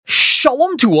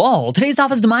Shalom to all. Today's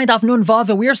daf is Demai daf nun vav,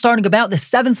 and we are starting about the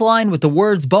 7th line with the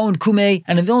words bo and kume.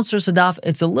 And in Vilna Sursa daf,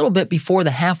 it's a little bit before the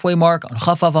halfway mark on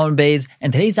Chaf Vav Beis.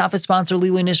 And today's daf is sponsored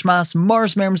Lili Nishmas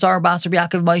Mars Merim Zar Basar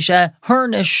Yaakov Moshe. Her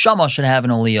neshama should have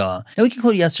an aliyah. Now we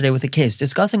concluded yesterday with a case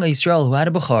discussing a Yisrael who had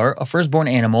a bechar, a firstborn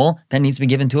animal that needs to be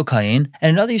given to a kayin,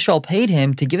 and another Yisrael paid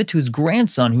him to give it to his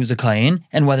grandson who's a kayin,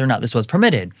 and whether or not this was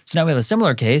permitted. So now we have a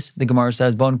similar case. The Gemara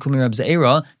says bo and kume Reb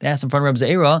Zeira. They asked in front of Reb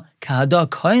Zeira, Kahada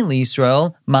kayin Yisrael,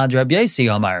 Mad Reb Yossi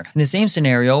Amar. In the same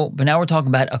scenario, but now we're talking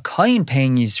about a kayin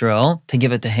paying Yisrael to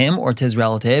give it to him or to his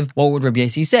relative. What would Reb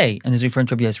Yossi say? And this is referring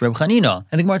to Reb Yossi Reb Chanina.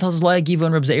 And the Gemara tells us Laya Giva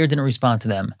and Reb Zeir didn't respond to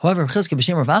them. However, Reb Chizkiah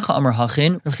b'shem Rav Acha Amar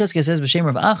Hachin. Reb Chizkiah says b'shem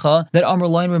Rav Acha that Amar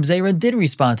Laya and Reb Zeir did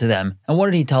respond to them. And what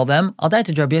did he tell them? I'll die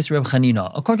to Reb Yossi Reb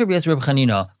Chanina. According to Reb Yossi Reb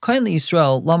Chanina, kayin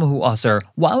Yisrael lamahu aser.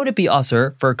 Why would it be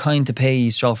aser for a kayin to pay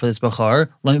Yisrael for this bechar?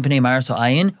 Lami pnei Ma'aser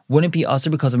Sa'ayin. Wouldn't it be aser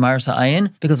because of Ma'aser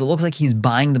Sa'ayin? Because it looks like he's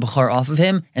buying the bechar off of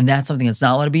him, and that's something that's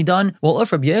not allowed to be done. Well,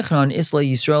 if Rabbi Yochanan Isla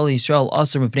Yisrael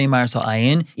Aser Mipnei Ma'aser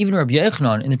Sa'ayin, even Rabbi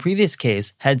Yochanan in the previous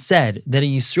case had said that a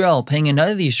Yisrael paying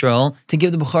another Yisrael to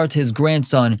give the bechar to his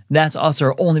grandson, that's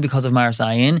aser only because of Ma'aser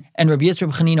Sa'ayin. And Rabbi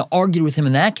Yisrael Chanina argued with him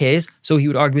in that case, so he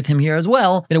would argue with him here as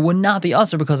well that it would not be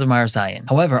aser because of Ma'aser Sa'ayin.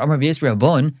 However, Rabbi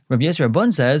Yisrael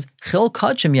Bun says Chil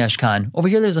Kachim Yeshkan. Over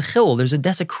here, there's a chil, there's a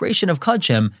desecration of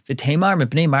Kachim. V'Tamar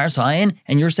Mipnei Ma'aser Sa'ayin,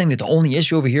 and you're saying that the only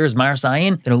issue over here is Ma'aser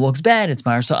Sa'ayin, then it looks bad. It's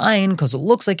Ma'aser Sa'ayin because it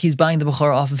looks like he's buying the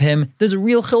bechar off of him. There's a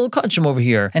real chil kachim over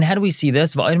here. And how do we see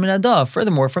this?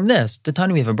 Furthermore, from this, the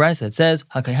Tani we have a brayso that says,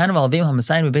 if Kohanim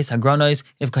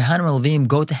Levim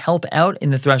go to help out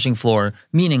in the threshing floor,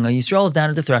 meaning a Yisrael is down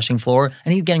at the threshing floor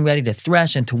and he's getting ready to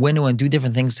thresh and to winnow and do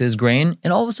different things to his grain,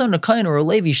 and all of a sudden a Kohen or a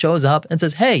Levi shows up and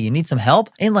says, hey, you need some help?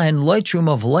 They're not allowed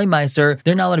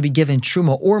to be given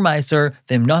truma or meiser,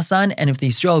 and if the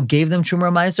Yisrael gave them truma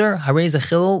or meiser, harei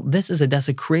zechil, this is a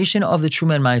desecration of the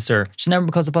truma and meiser. Shnever,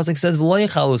 because the pasuk says v'lo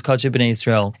yechalu kachim b'nei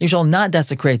Yisrael, you shall not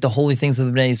desecrate the holy things of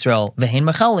the b'nei Yisrael. V'hein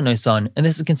machal son, and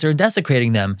this is considered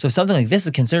desecrating them. So if something like this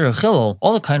is considered a chilul,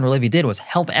 all the Kohen or Levi did was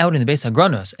help out in the Beis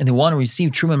Hagranos, and they want to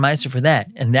receive truma and meiser for that,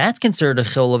 and that's considered a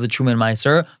chilul of the truma and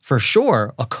meiser for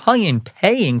sure. A Kohen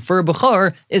paying for a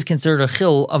bechar is considered a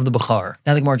chilul of the bechar.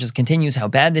 Now the Gemara just continues how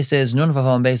bad this is. Nun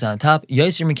vavam beis on top.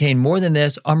 Yosir Mikain, more than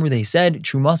this. Amru, they said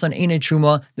trumasan ain't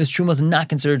truma. This truma is not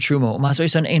considered truma.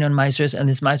 Masrisan ain't on meisers, and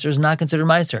this meiser is not considered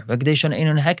meiser. V'kedeshon ain't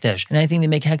on hekdesh, and anything they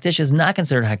make hekdesh is not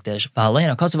considered hekdesh.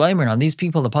 V'alein akasav aymer, on these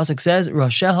people the pasuk says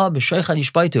rasheha b'shoichad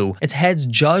yishpaitu. Its heads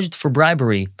judged for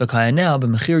bribery. V'kayaneh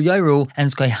b'mechir yairu, and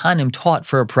its kaihanim taught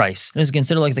for a price. And it's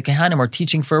considered like the kaihanim are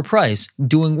teaching for a price,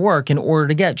 doing work in order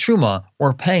to get truma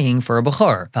or paying for a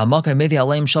bechar. V'amakay mevi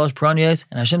aleim shalosh paranyos,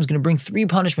 and Hashem's going to bring 3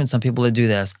 punishments on people that do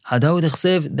this. Hadahu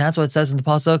d'chsiv, that's what it says in the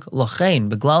pasuk. Lachein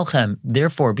beglalchem,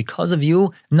 therefore because of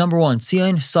you. Number 1,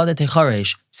 Tzion sadet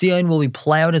techaresh. Tzion will be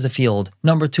plowed as a field.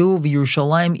 Number 2,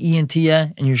 V'Yerushalayim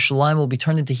iyentiyeh, and Yerushalayim will be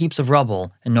turned into heaps of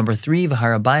rubble. And number 3,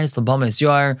 V'harabayis l'bames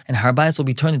yar, and Harabayis will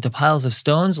be turned into piles of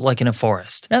stones like in a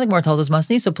forest. Now the Gemara tells us,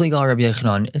 Masnisa pligal Rabbi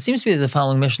Yochanan. It seems to be that the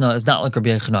following Mishnah is not like Rabbi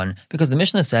Yochanan, because the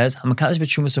Mishnah says, Hamakadosh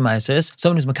b'trumas or ma'ases,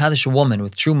 someone who's makadosh a woman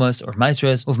with trumas or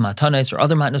ma'ases, with matanes or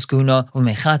other matnas kuhuna, with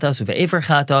mechatas, with efer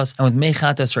chatas, and with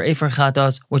mechatas or efer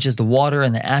chatas, which is the water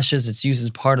and the ashes that's used as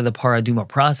part of the paraduma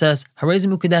process. Harezi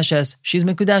mukadeshes, she's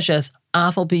mukadeshes.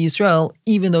 Afal pi Yisrael,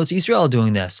 even though it's Yisrael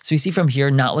doing this. So we see from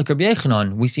here, not like Rabbi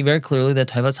Yochanan, we see very clearly that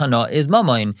Tavas Hana is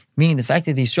Mamain, meaning the fact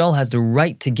that Yisrael has the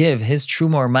right to give his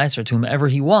truma or meiser to whomever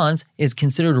he wants is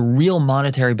considered a real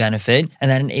monetary benefit,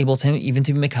 and that enables him even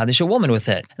to be mekadesh a woman with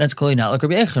it. And that's clearly not like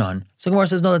Rabbi Yochanan. So Gemara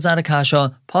says, no, that's not a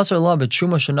kasha. Pasar la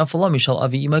b'truma shenafala mishal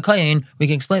avi ima kayin. We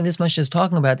can explain this much is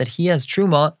talking about that he has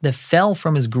truma that fell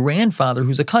from his grandfather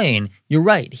who's a kayin. You're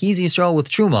right, he's Yisrael with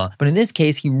truma, but in this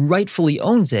case, he rightfully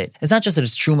owns it. It's not just that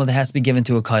it's truma that has to be given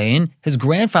to a kayin. His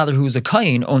grandfather, who was a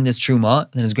kayin, owned this truma,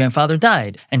 and then his grandfather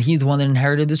died, and he's the one that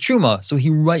inherited this truma, so he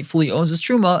rightfully owns this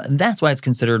truma, and that's why it's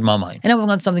considered mamayin. And now we've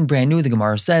got something brand new. The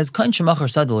Gemara says, kayin shemachar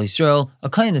sadal Yisrael, a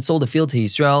kayin that sold a field to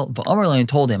Yisrael, v'amar layin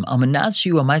told him, I'll manaz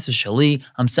you a meiser shali,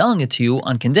 I'm selling it to you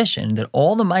on condition that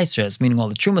all the meisers, meaning all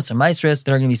the trumas and meisers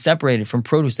that are going to be separated from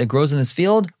produce that grows in this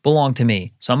field, belong to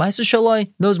me. So a meiser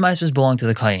shalai, those meisers belong to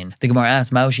the kayin. The Gemara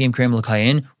asks, Ma'oshim krem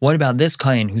l'kayin, what about this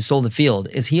kayin who sold the field,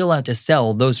 is he allowed to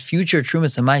sell those future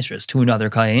trumas and maasros to another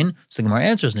kain? So the Gemara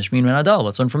answers, Nishmin ben Adal.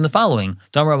 Let's learn from the following.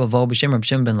 Dam Rabavo b'shem Reb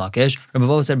Shimon ben Lakish.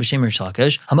 Rabavo said b'shem Rish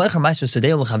Lakish. Hamaycher maasros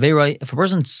sadei l'chaveroi. If a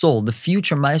person sold the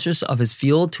future maasros of his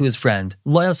field to his friend,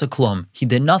 lo yasa klum, he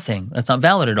did nothing. That's not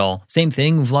valid at all. Same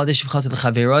thing. Uvladish shivchas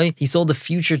l'chaveroi. He sold the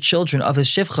future children of his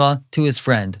shivcha to his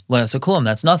friend. Lo yasa klum.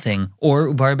 That's nothing. Or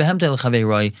ubar behemte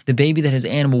l'chaveroi. The baby that his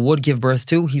animal would give birth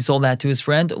to, he sold that to his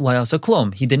friend. Lo yasa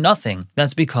klum. He did nothing.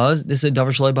 That's because this is a davar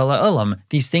shaloi bala olam.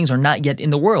 These things are not yet in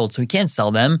the world, so he can't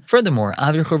sell them. Furthermore,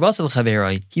 avir churvas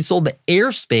l'chaveroi. He sold the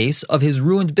airspace of his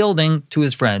ruined building to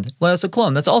his friend. Lo yasa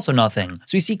klum. That's also nothing.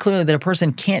 So we see clearly that a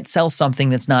person can't sell something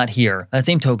that's not here. By that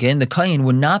same token, the kohen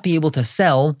would not be able to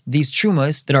sell these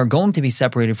trumas that are going to be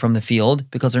separated from the field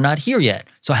because they're not here yet.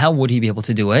 So how would he be able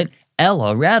to do it?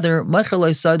 Ella, rather, he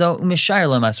could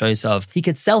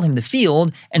sell the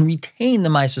field and retain the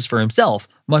maasros for himself.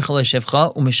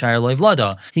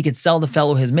 He could sell the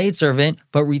fellow his maidservant,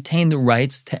 but retain the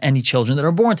rights to any children that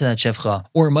are born to that shevcha.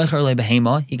 Or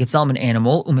he could sell him an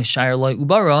animal, and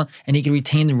he could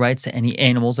retain the rights to any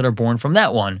animals that are born from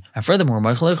that one. And furthermore,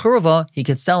 he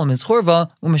could sell him his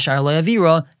churva,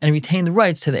 and retain the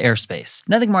rights to the airspace.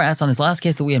 Now the Gemara asks on this last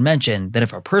case that we had mentioned, that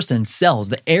if a person sells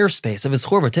the airspace of his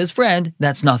churva to his friend,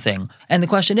 that's nothing. And the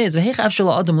question is, how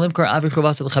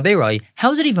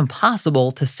is it even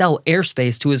possible to sell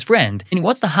airspace to his friend? And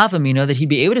what's the havamina that he'd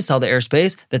be able to sell the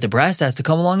airspace that the brass has to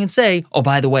come along and say, oh,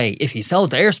 by the way, if he sells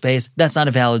the airspace, that's not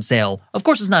a valid sale. Of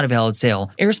course it's not a valid sale.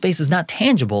 Airspace is not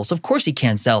tangible, so of course he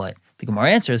can't sell it. The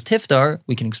Gemara answer is Tiftar.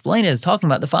 We can explain it as talking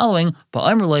about the following,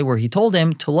 where he told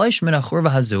him to loish min churva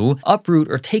hazu, uproot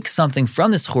or take something from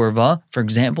this churva. For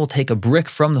example, take a brick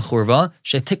from the churva,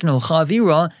 shetiknu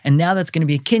chavira, and now that's going to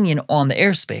be a kinyan on the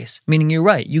airspace. Meaning you're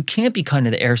right, you can't be kind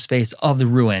of the airspace of the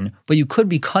ruin, but you could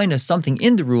be kind of something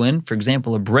in the ruin, for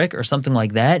example, a brick or something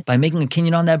like that. By making a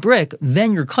kinyan on that brick,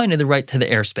 then you're kind of the right to the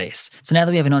airspace. So now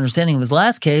that we have an understanding of this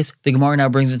last case, the Gemara now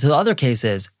brings it to the other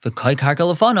cases. V'kai karka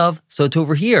lefanov, so to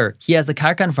over here, he has the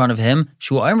karka in front of him.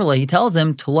 He tells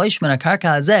him to loish min karka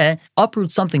hazeh,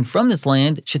 uproot something from this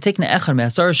land. Shetikna echad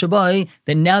me'asar shabai.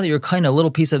 That now that you're kind of a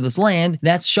little piece of this land,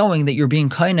 that's showing that you're being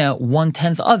kind of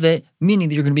 1/10 of it, meaning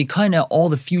that you're going to be kind of all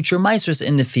the future maasros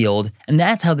in the field, and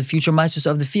that's how the future maasros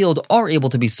of the field are able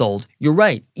to be sold. You're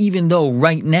right. Even though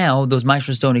right now those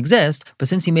maasros don't exist, but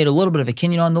since he made a little bit of a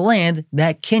kinyan on the land,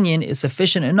 that kinyan is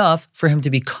sufficient enough for him to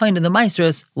be kind of the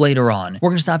maasros later on. We're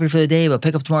going to stop here for the day, but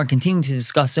pick up tomorrow and continue to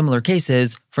discuss similar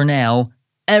cases. For now,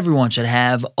 everyone should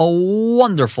have a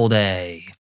wonderful day.